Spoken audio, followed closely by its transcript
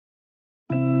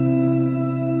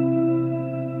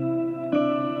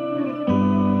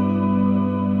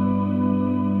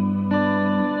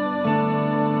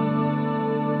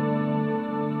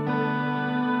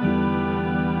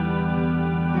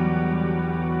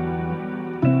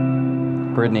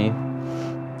Brittany.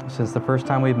 Since the first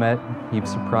time we met, you've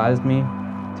surprised me,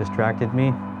 distracted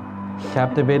me,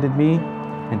 captivated me,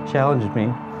 and challenged me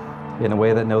in a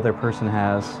way that no other person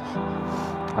has.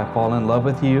 I've fallen in love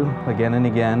with you again and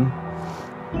again,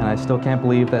 and I still can't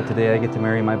believe that today I get to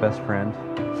marry my best friend.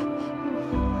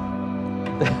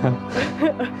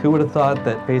 Who would have thought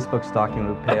that Facebook stalking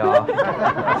would pay off?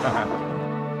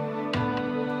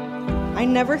 I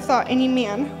never thought any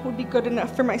man would be good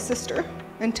enough for my sister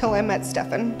until I met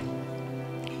Stephen.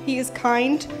 He is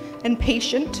kind and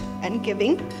patient and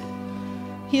giving.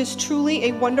 He is truly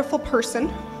a wonderful person,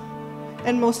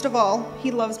 and most of all,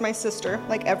 he loves my sister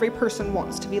like every person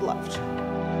wants to be loved.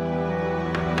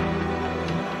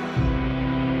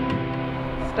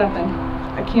 Stephen,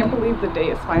 I can't believe the day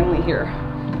is finally here.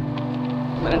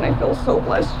 And I feel so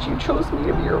blessed you chose me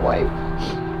to be your wife.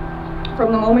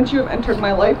 From the moment you have entered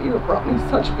my life, you have brought me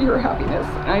such pure happiness,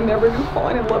 and I never knew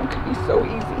falling in love could be so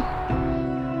easy.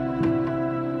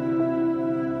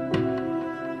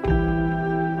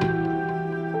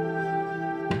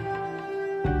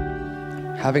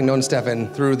 Having known Stephen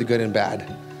through the good and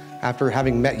bad, after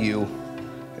having met you,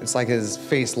 it's like his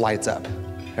face lights up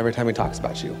every time he talks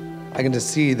about you. I can just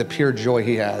see the pure joy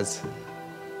he has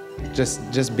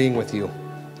just being with you.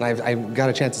 And I've got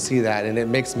a chance to see that, and it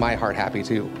makes my heart happy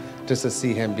too, just to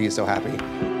see him be so happy.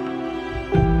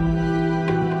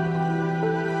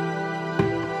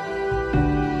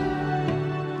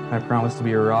 I promise to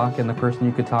be a rock and the person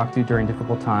you could talk to during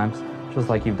difficult times, just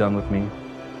like you've done with me.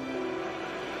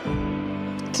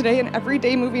 Today and every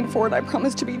day moving forward, I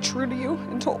promise to be true to you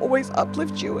and to always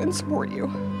uplift you and support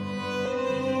you.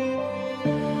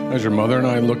 As your mother and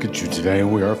I look at you today,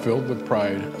 we are filled with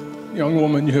pride. Young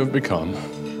woman you have become.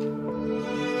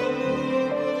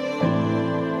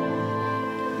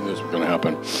 This is going to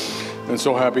happen. And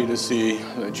so happy to see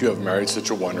that you have married such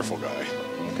a wonderful guy,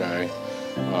 okay?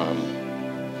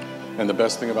 And the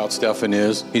best thing about Stephen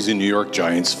is he's a New York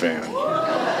Giants fan.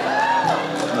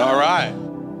 All right.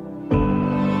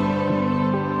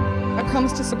 I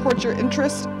promise to support your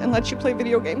interests and let you play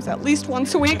video games at least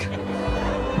once a week.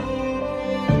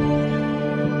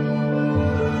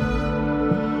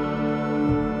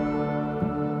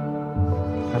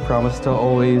 I promise to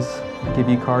always give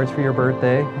you cards for your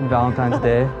birthday and Valentine's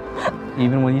Day,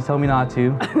 even when you tell me not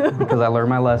to, because I learned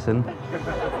my lesson.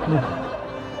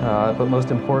 But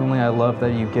most importantly, I love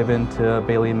that you've given to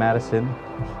Bailey and Madison.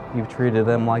 You've treated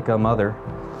them like a mother,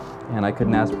 and I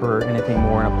couldn't ask for anything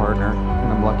more in a partner,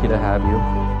 and I'm lucky to have you.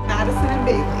 Madison and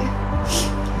Bailey,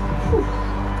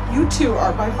 you two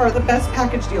are by far the best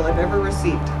package deal I've ever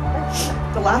received.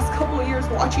 The last couple of years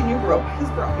watching you grow has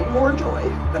brought me more joy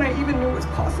than I even knew was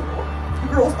possible. You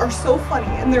girls are so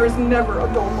funny, and there is never a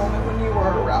dull moment when you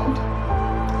are around.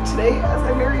 Today, as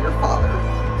I marry your father,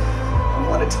 I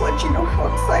wanted to let you know how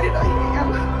excited I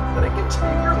am that I get to be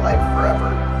in your life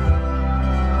forever.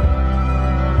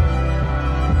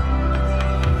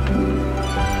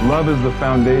 Love is the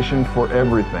foundation for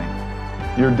everything.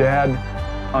 Your dad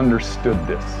understood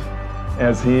this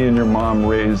as he and your mom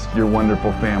raised your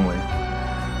wonderful family.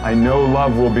 I know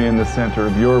love will be in the center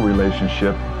of your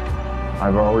relationship.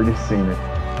 I've already seen it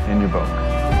in your book.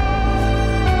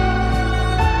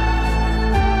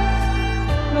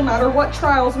 No matter what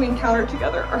trials we encounter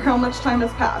together or how much time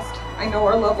has passed, I know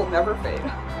our love will never fade.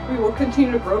 We will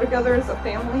continue to grow together as a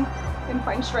family and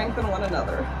find strength in one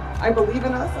another. I believe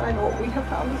in us, and I know what we have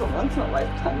found is a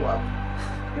once-in-a-lifetime love.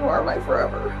 You are my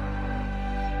forever.